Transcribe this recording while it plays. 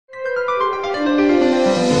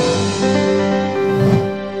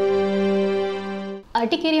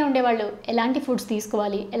Urticaria ఉండేవాళ్ళు ఎలాంటి foods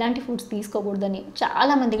తీసుకోవాలి, ఎలాంటి ఫుడ్స్ తీసుకోకూడదని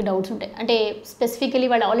చాలామందికి డౌట్స్ ఉంటాయి. అంటే స్పెసిఫికలీ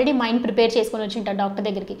వాళ్ళు ఆల్రెడీ మైండ్ ప్రిపేర్ చేసుకొని వచ్చింటారు డాక్టర్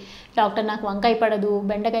దగ్గరికి. డాక్టర్ నాకు వంకాయ పడదు,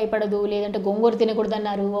 బెండకాయ పడదు, లేదంటే గోంగూర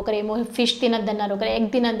తినకూడదన్నారు, ఒకరేమో ఫిష్ తినద్దన్నారు, ఒకరు ఎగ్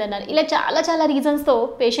తినద్దన్నారు. ఇలా చాలా చాలా రీజన్స్తో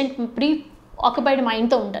పేషెంట్ ప్రీ ఆక్యుపైడ్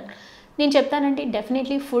మైండ్తో ఉంటారు. నేను చెప్తానంటే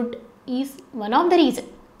definitely food is one of the reason,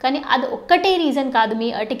 కానీ అది ఒక్కటే రీజన్ కాదు మీ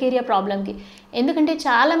అర్టికేరియా ప్రాబ్లంకి. ఎందుకంటే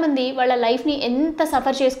చాలామంది వాళ్ళ లైఫ్ని ఎంత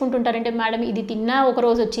సఫర్ చేసుకుంటుంటారంటే, మేడం ఇది తిన్నా ఒక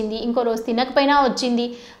రోజు వచ్చింది, ఇంకో రోజు తినకపోయినా వచ్చింది,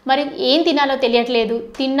 మరి ఏం తినాలో తెలియట్లేదు,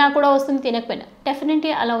 తిన్నా కూడా వస్తుంది తినకపోయినా.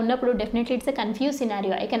 డెఫినెట్లీ అలా ఉన్నప్పుడు definitely it's a confuse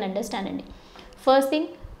scenario, I can understand అండి. First thing,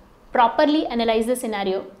 properly analyse the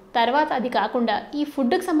scenario. తర్వాత అది కాకుండా ఈ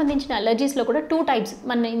ఫుడ్కి సంబంధించిన అలర్జీస్లో కూడా 2 టైప్స్,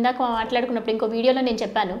 మనం ఇందాక మాట్లాడుకున్నప్పుడు ఇంకో వీడియోలో నేను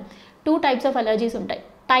చెప్పాను, 2 టైప్స్ ఆఫ్ అలర్జీస్ ఉంటాయి.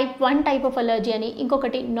 టైప్ 1 టైప్ ఆఫ్ అలర్జీ అని,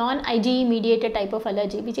 ఇంకొకటి non IgE mediated type of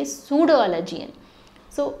allergy which is pseudo allergy అని.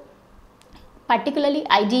 సో పర్టికులర్లీ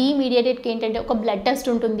ఐజీఈ మీడియేటెడ్కి ఏంటంటే ఒక బ్లడ్ టెస్ట్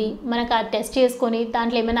ఉంటుంది, మనకు ఆ టెస్ట్ చేసుకొని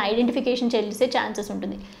దాంట్లో ఏమైనా ఐడెంటిఫికేషన్ చేసే ఛాన్సెస్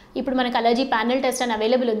ఉంటుంది. ఇప్పుడు మనకు అలర్జీ ప్యానల్ టెస్ట్ అని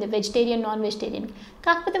అవైలబుల్ ఉంది వెజిటేరియన్ నాన్ వెజిటేరియన్.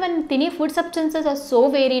 కాకపోతే మనం తినే food substances are so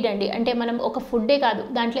varied అండి. అంటే మనం ఒక ఫుడ్డే కాదు,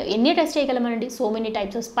 దాంట్లో ఎన్ని test చేయగలమనండి. So many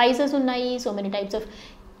types of spices ఉన్నాయి, so many types of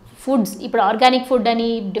foods. ఇప్పుడు ఆర్గానిక్ ఫుడ్ అని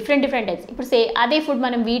డిఫరెంట్ టైప్స్. ఇప్పుడు అదే ఫుడ్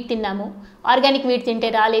మనం వీట్ తిన్నాము, ఆర్గానిక్ వీట్ తింటే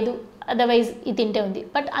రాలేదు, అదర్వైజ్ ఇది తింటే ఉంది.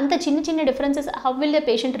 బట్ అంత చిన్న చిన్న differences how will the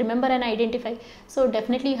patient remember and identify? So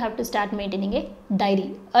definitely you have to start maintaining A dairy,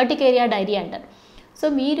 urticaria dairy అంటారు. సో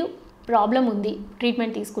మీరు ప్రాబ్లం ఉంది,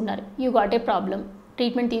 ట్రీట్మెంట్ తీసుకున్నారు, you got a problem,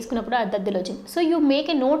 treatment తీసుకున్నప్పుడు అద్దద్దులు వచ్చింది. So you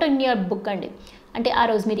make a note in your book అండి. అంటే ఆ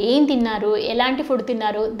రోజు మీరు ఏం తిన్నారు, ఎలాంటి ఫుడ్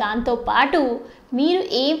తిన్నారు, దాంతోపాటు మీరు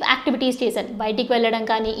ఏం యాక్టివిటీస్ చేశారు, బయటికి వెళ్ళడం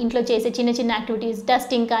కానీ, ఇంట్లో చేసే చిన్న చిన్న యాక్టివిటీస్,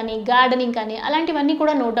 డస్టింగ్ కానీ, గార్డెనింగ్ కానీ, అలాంటివన్నీ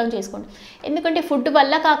కూడా నోట్ డౌన్ చేసుకోండి. ఎందుకంటే ఫుడ్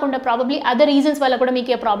వల్ల కాకుండా ప్రాబబ్లీ అదర్ రీజన్స్ వల్ల కూడా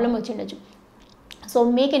మీకు ఏ problem వచ్చిండొచ్చు. So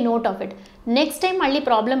make a note of it. Next time మళ్ళీ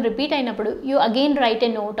ప్రాబ్లం రిపీట్ అయినప్పుడు you again right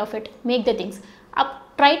a note of it, make the things up,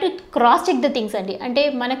 try to cross check the things అండి. అంటే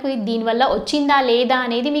మనకు దీనివల్ల వచ్చిందా లేదా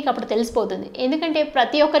అనేది మీకు అప్పుడు తెలిసిపోతుంది. ఎందుకంటే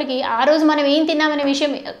ప్రతి ఒక్కరికి ఆ రోజు మనం ఏం తిన్నామనే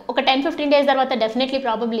విషయం ఒక 10-15 డేస్ తర్వాత definitely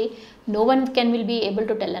probably no one will be able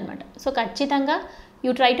to tell అనమాట. సో ఖచ్చితంగా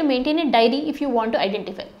you try to maintain a dairy if you want to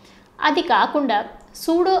identify. అది కాకుండా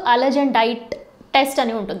సూడో అలర్జన్ డైట్ టెస్ట్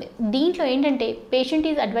అని ఉంటుంది. దీంట్లో ఏంటంటే patient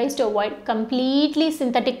is advise to avoid completely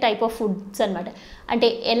synthetic type of foods అనమాట. అంటే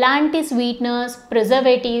ఎలాంటి స్వీట్నర్స్,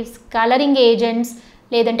 ప్రిజర్వేటివ్స్, కలరింగ్ ఏజెంట్స్,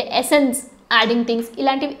 లేదంటే ఎసెన్స్ యాడింగ్ థింగ్స్,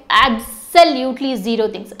 ఇలాంటివి అబ్సల్యూట్లీ జీరో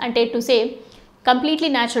థింగ్స్. అంటే to say completely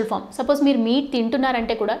natural form. Suppose మీరు మీట్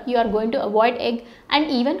తింటున్నారంటే కూడా you are going to avoid egg and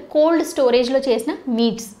even cold స్టోరేజ్లో చేసిన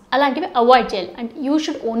meets, అలాంటివి అవాయిడ్ చేయాలి. And you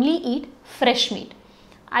should only eat fresh meet,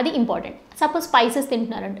 అది important. Suppose spices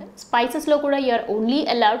తింటున్నారంటే స్పైసెస్లో కూడా you are only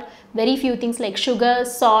allowed very few things like sugar,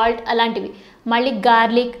 salt, అలాంటివి. మళ్ళీ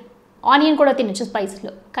garlic, onion కూడా తినచ్చు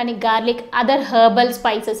స్పైసెస్లో, కానీ గార్లిక్, అదర్ హెర్బల్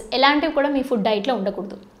స్పైసెస్ ఎలాంటివి కూడా మీ ఫుడ్ డైట్లో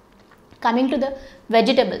ఉండకూడదు. Coming to the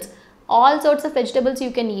vegetables, all sorts of vegetables you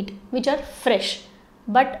can eat which are fresh.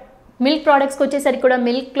 But milk ప్రోడక్ట్స్కి వచ్చేసరికి కూడా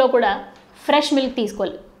మిల్క్లో కూడా ఫ్రెష్ మిల్క్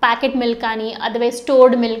తీసుకోవాలి. ప్యాకెట్ మిల్క్ కానీ, otherwise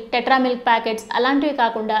stored milk, tetra milk packets అలాంటివి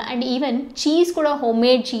కాకుండా, అండ్ ఈవెన్ చీజ్ కూడా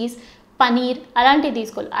హోమ్మేడ్ చీజ్, పనీర్ అలాంటివి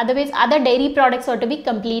తీసుకోవాలి. Otherwise other dairy products are to be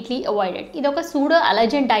completely avoided. ఇది ఒక సూడో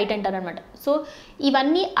అలర్జెంట్ డైట్ అంటారనమాట. సో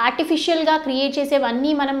ఇవన్నీ ఆర్టిఫిషియల్గా క్రియేట్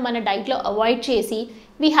చేసేవన్నీ మనం మన డైట్లో అవాయిడ్ చేసి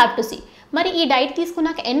వీ హ్యావ్ టు సీ. మరి ఈ డైట్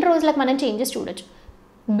తీసుకున్నాక ఎన్ని రోజులకు మనం చేంజెస్ చూడొచ్చు.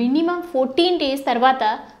 మినిమం 14 డేస్ తర్వాత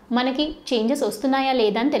మనకి చేంజెస్ వస్తున్నాయా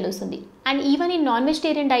లేదా అని తెలుస్తుంది. అండ్ ఈవెన్ ఈ నాన్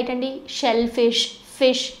వెజిటేరియన్ డైట్ అండి, షెల్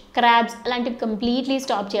ఫిష్, క్రాబ్స్ అలాంటివి కంప్లీట్లీ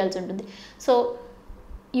స్టాప్ చేయాల్సి ఉంటుంది. So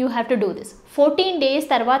you have to do this. 14 days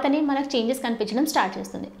తర్వాతనే మనకు చేంజెస్ కనిపించడం స్టార్ట్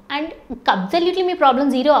చేస్తుంది. And absolutely me problem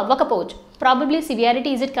zero అవ్వకపోవచ్చు, probably severity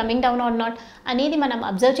is it coming down are not అనేది మనం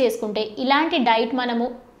అబ్జర్వ్ చేసుకుంటే, ఇలాంటి డైట్ మనము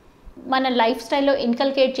మన లైఫ్ స్టైల్లో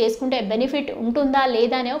ఇన్కల్కేట్ చేసుకుంటే బెనిఫిట్ ఉంటుందా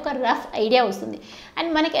లేదా అనే ఒక రఫ్ ఐడియా వస్తుంది.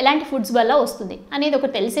 అండ్ మనకి ఎలాంటి ఫుడ్స్ వల్ల వస్తుంది అనేది ఒక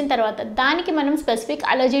తెలిసిన తర్వాత దానికి మనం స్పెసిఫిక్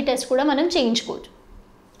అలర్జీ టెస్ట్ కూడా మనం చేయించుకోవచ్చు.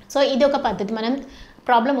 సో ఇది ఒక పద్ధతి, మనం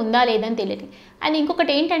ప్రాబ్లం ఉందా లేదని తెలియదు. అండ్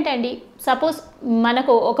ఇంకొకటి ఏంటంటే అండి, సపోజ్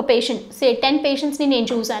మనకు ఒక పేషెంట్ 10 పేషెంట్స్ని నేను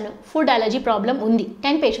చూశాను, ఫుడ్ అలర్జీ ప్రాబ్లం ఉంది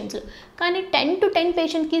 10 పేషెంట్స్లో, కానీ 10 to 10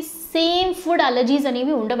 పేషెంట్కి సేమ్ ఫుడ్ అలర్జీస్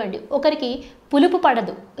అనేవి ఉండవండి. ఒకరికి పులుపు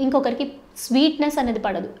పడదు, ఇంకొకరికి స్వీట్నెస్ అనేది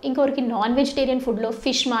పడదు, ఇంకొకరికి నాన్ వెజిటేరియన్ ఫుడ్లో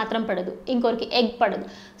ఫిష్ మాత్రం పడదు, ఇంకొకరికి ఎగ్ పడదు.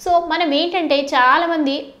 సో మనం ఏంటంటే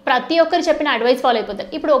చాలామంది ప్రతి ఒక్కరు చెప్పిన అడ్వైస్ ఫాలో అయిపోతారు.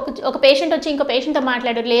 ఇప్పుడు ఒక పేషెంట్ వచ్చి ఇంకో పేషెంట్తో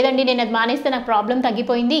మాట్లాడారు, లేదండి నేను అది మానేస్తే నాకు ప్రాబ్లం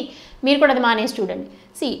తగ్గిపోయింది, మీరు కూడా అది మానేసి చూడండి.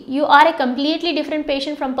 You are a completely different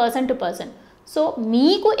patient from person to person. So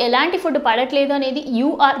మీకు ఎలాంటి ఫుడ్ పడట్లేదు అనేది you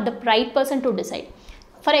are the right person to decide.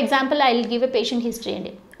 For example I will give a patient history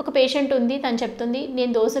అండి. ఒక పేషెంట్ ఉంది, తను చెప్తుంది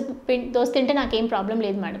నేను దోశ తింటే నాకేం ప్రాబ్లం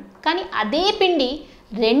లేదు మేడం, కానీ అదే పిండి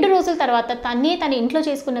 2 రోజుల తర్వాత తన ఇంట్లో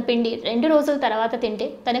చేసుకున్న పిండి 2 రోజుల తర్వాత తింటే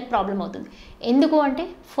తనకు ప్రాబ్లం అవుతుంది. ఎందుకు అంటే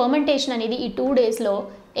ఫర్మెంటేషన్ అనేది ఈ 2 డేస్లో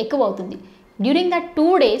ఎక్కువ అవుతుంది. డ్యూరింగ్ దట్ 2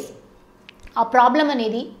 డేస్ ఆ ప్రాబ్లం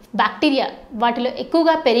అనేది బ్యాక్టీరియా వాటిలో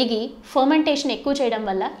ఎక్కువగా పెరిగి ఫర్మెంటేషన్ ఎక్కువ చేయడం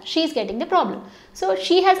వల్ల she is getting the problem. So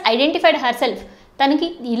she has identified her self తనకి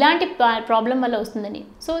ఇలాంటి ప్రాబ్లం వల్ల వస్తుందని.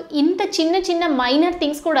 సో ఇంత చిన్న మైనర్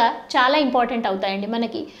థింగ్స్ కూడా చాలా ఇంపార్టెంట్ అవుతాయండి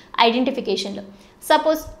మనకి ఐడెంటిఫికేషన్లో.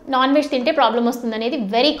 సపోజ్ నాన్ వెజ్ తింటే ప్రాబ్లం వస్తుంది అనేది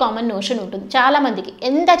వెరీ కామన్ నోషన్ ఉంటుంది చాలామందికి.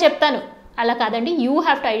 ఎంత చెప్తాను అలా కాదండి, యూ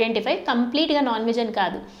హ్యావ్ టు ఐడెంటిఫై. కంప్లీట్గా నాన్ వెజ్ అని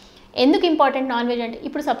కాదు. ఎందుకు ఇంపార్టెంట్ నాన్ వెజ్ అంటే,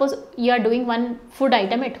 ఇప్పుడు suppose you are doing one food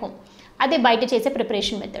item at home, అదే బయట చేసే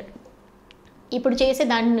ప్రిపరేషన్ మెథడ్. ఇప్పుడు చేసే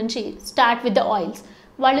దాని నుంచి స్టార్ట్ విత్ ద ఆయిల్స్.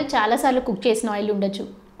 వాళ్ళు చాలాసార్లు కుక్ చేసిన ఆయిల్ ఉండొచ్చు,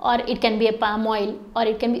 are it can be a palm oil, are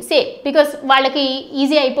it can be safe because వాళ్ళకి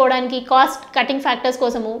ఈజీ అయిపోవడానికి కాస్ట్ కటింగ్ ఫ్యాక్టర్స్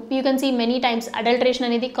కోసము you can see many times adulteration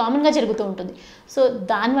అనేది కామన్గా జరుగుతూ ఉంటుంది. సో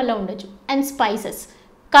దానివల్ల ఉండొచ్చు. అండ్ స్పైసెస్,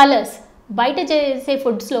 కలర్స్, బయట చేసే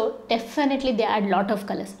ఫుడ్స్లో definitely they add lot of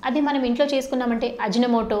colours. అది మనం ఇంట్లో చేసుకున్నామంటే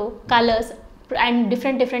Ajinomoto, colours and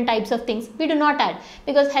different types of things we do not add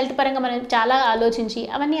because health పరంగా మనం చాలా ఆలోచించి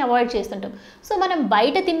అవన్నీ అవాయిడ్ చేస్తుంటాం. సో మనం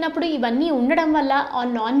బయట తిన్నప్పుడు ఇవన్నీ ఉండడం వల్ల ఆ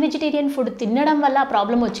నాన్ వెజిటేరియన్ ఫుడ్ తినడం వల్ల ఆ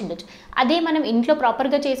ప్రాబ్లం వచ్చిండొచ్చు. అదే మనం ఇంట్లో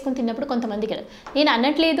ప్రాపర్గా చేసుకుని తిన్నప్పుడు కొంతమందికి నేను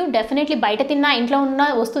అనట్లేదు డెఫినెట్లీ బయట తిన్నా ఇంట్లో ఉన్నా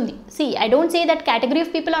వస్తుంది. C I don't say that category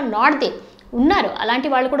of people are not they, ఉన్నారు అలాంటి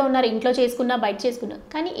వాళ్ళు కూడా ఉన్నారు, ఇంట్లో చేసుకున్నా బయట చేసుకున్నా.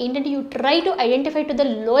 కానీ ఏంటంటే you try to identify to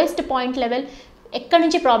the lowest point level ఎక్కడి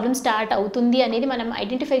నుంచి ప్రాబ్లం స్టార్ట్ అవుతుంది అనేది మనం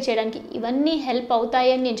ఐడెంటిఫై చేయడానికి ఇవన్నీ హెల్ప్ అవుతాయి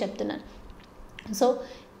అని నేను చెప్తున్నాను. So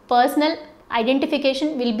personal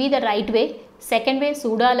identification will be the right way. Second way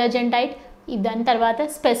pseudo allergen diet, దాని తర్వాత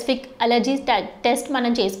స్పెసిఫిక్ అలర్జీ టెస్ట్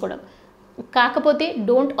మనం చేసుకోవడం. కాకపోతే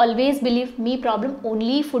don't always believe me problem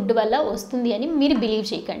only food వల్ల వస్తుంది అని మీరు బిలీవ్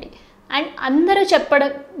చేయకండి. అండ్ అందరూ చెప్పడం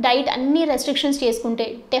డైట్ అన్ని రెస్ట్రిక్షన్స్ చేసుకుంటే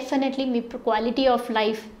definitely me quality of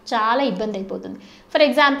life చాలా ఇబ్బంది అయిపోతుంది. ఫర్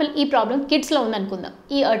ఎగ్జాంపుల్ ఈ ప్రాబ్లం కిడ్స్లో ఉందనుకుందాం,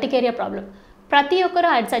 ఈ అర్టికేరియా ప్రాబ్లం. ప్రతి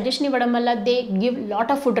ఒక్కరు సజెషన్ ఇవ్వడం వల్ల they give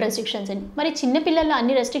lot of food restrictions అని. మరి చిన్నపిల్లల్లో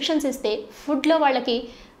అన్ని రెస్ట్రిక్షన్స్ ఇస్తే ఫుడ్లో వాళ్ళకి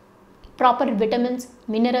proper vitamins,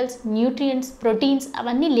 minerals, nutrients, proteins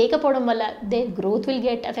అవన్నీ లేకపోవడం వల్ల they growth will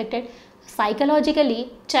get affected. Psychologically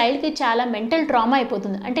చైల్డ్కి చాలా మెంటల్ ట్రామా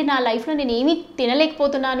అయిపోతుంది. అంటే నా లైఫ్లో నేను ఏమీ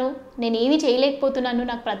తినలేకపోతున్నాను, నేను ఏమీ చేయలేకపోతున్నాను,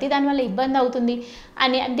 నాకు ప్రతి దాని వల్ల ఇబ్బంది అవుతుంది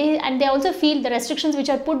అని and they also feel the restrictions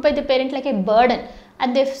which are put by the parent like A burden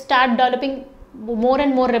and they start developing more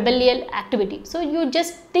and more rebellious activity. So you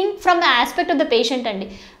just think from the aspect of the patient అండి.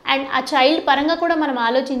 And ఆ child పరంగా కూడా మనం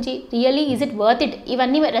ఆలోచించి really is it worth it,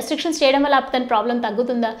 ఇవన్నీ restrictions చేయడం వల్ల తన ప్రాబ్లం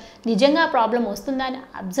తగ్గుతుందా, నిజంగా ఆ ప్రాబ్లం వస్తుందా అని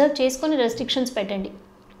అబ్జర్వ్ చేసుకొని రెస్ట్రిక్షన్స్ పెట్టండి.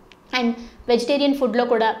 అండ్ వెజిటేరియన్ ఫుడ్లో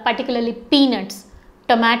కూడా పర్టికులర్లీ పీనట్స్,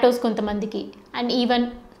 టొమాటోస్ కొంతమందికి, and even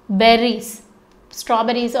berries,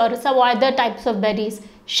 strawberries are some other types of berries,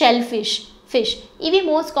 shell fish ఇవి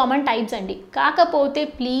మోస్ట్ కామన్ టైప్స్ అండి. కాకపోతే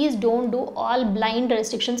please don't do all blind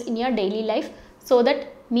restrictions in your daily life. So that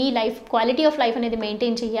me life quality of life అనేది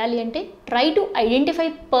maintain చేయాలి అంటే try to identify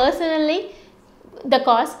personally the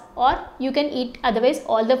cause, are you can eat otherwise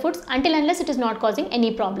all the foods until unless it is not causing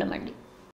any problem అండి.